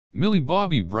Millie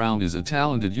Bobby Brown is a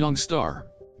talented young star,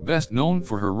 best known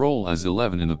for her role as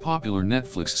Eleven in the popular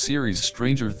Netflix series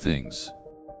Stranger Things.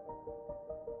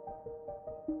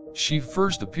 She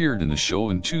first appeared in the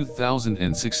show in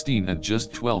 2016 at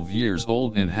just 12 years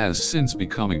old and has since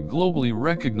become a globally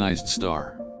recognized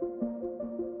star.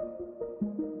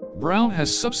 Brown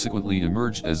has subsequently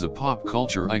emerged as a pop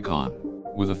culture icon,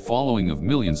 with a following of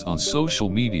millions on social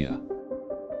media.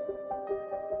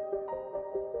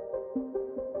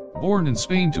 Born in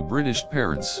Spain to British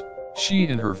parents, she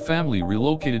and her family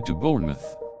relocated to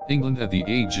Bournemouth, England at the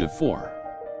age of 4.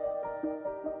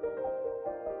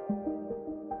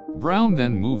 Brown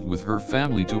then moved with her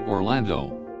family to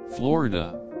Orlando,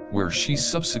 Florida, where she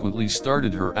subsequently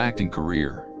started her acting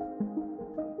career.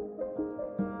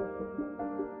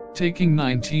 Taking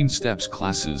 19 steps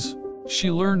classes, she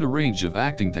learned a range of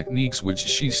acting techniques which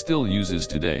she still uses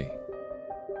today.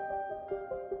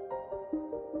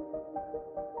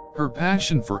 Her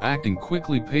passion for acting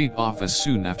quickly paid off as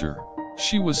soon after,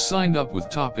 she was signed up with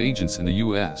top agents in the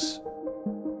US.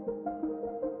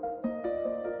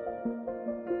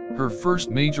 Her first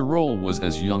major role was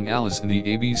as young Alice in the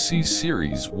ABC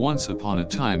series Once Upon a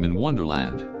Time in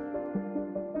Wonderland.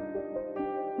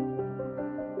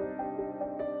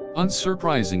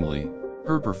 Unsurprisingly,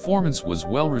 her performance was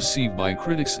well received by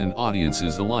critics and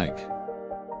audiences alike.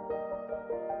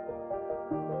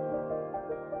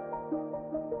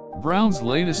 Brown's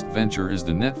latest venture is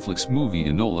the Netflix movie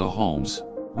Enola Holmes,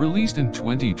 released in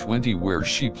 2020, where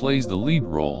she plays the lead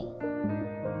role.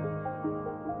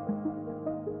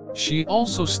 She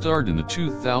also starred in the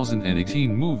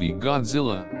 2018 movie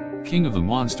Godzilla, King of the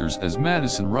Monsters as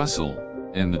Madison Russell,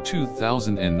 and the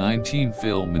 2019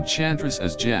 film Enchantress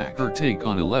as Jack. Her take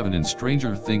on Eleven in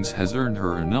Stranger Things has earned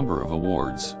her a number of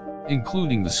awards,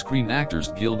 including the Screen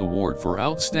Actors Guild Award for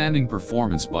Outstanding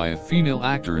Performance by a Female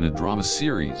Actor in a Drama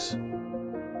Series.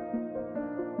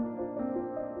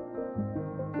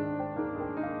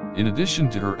 In addition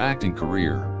to her acting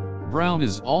career, Brown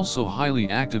is also highly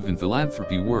active in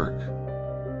philanthropy work.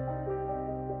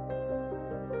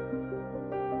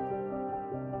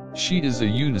 She is a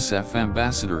UNICEF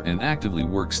ambassador and actively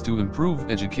works to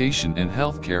improve education and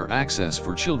healthcare access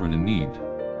for children in need.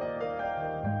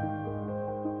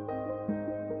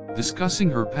 Discussing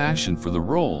her passion for the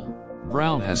role,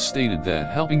 Brown has stated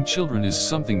that helping children is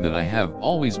something that I have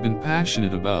always been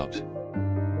passionate about.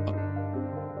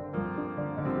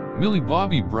 Millie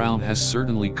Bobby Brown has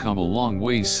certainly come a long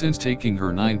way since taking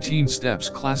her 19 steps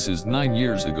classes 9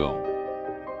 years ago.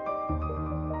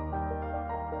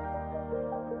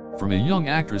 From a young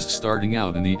actress starting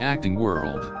out in the acting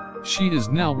world, she is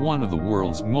now one of the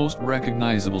world's most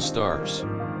recognizable stars.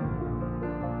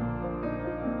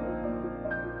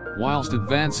 Whilst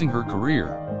advancing her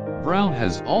career, Brown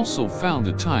has also found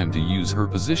the time to use her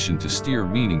position to steer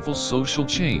meaningful social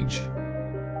change.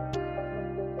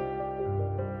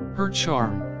 Her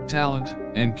charm, talent,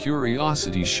 and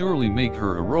curiosity surely make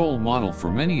her a role model for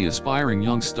many aspiring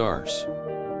young stars.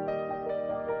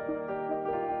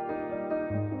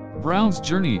 Brown's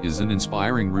journey is an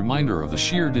inspiring reminder of the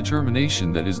sheer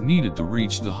determination that is needed to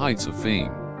reach the heights of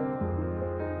fame.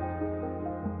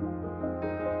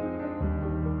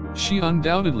 She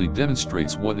undoubtedly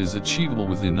demonstrates what is achievable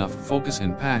with enough focus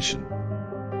and passion.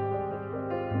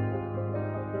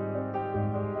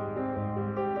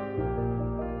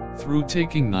 Through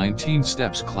taking 19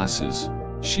 steps classes,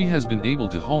 she has been able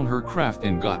to hone her craft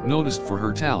and got noticed for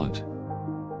her talent.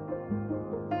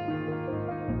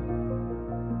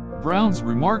 Brown's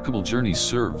remarkable journey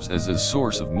serves as a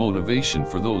source of motivation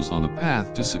for those on the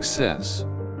path to success.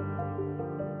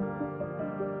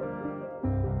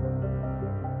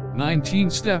 19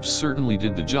 steps certainly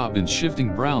did the job in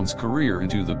shifting Brown's career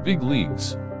into the big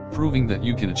leagues, proving that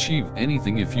you can achieve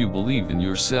anything if you believe in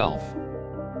yourself.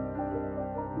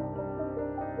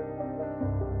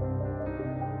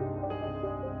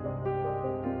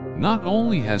 Not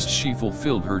only has she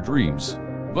fulfilled her dreams,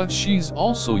 but she's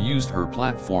also used her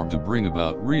platform to bring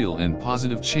about real and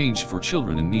positive change for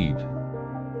children in need.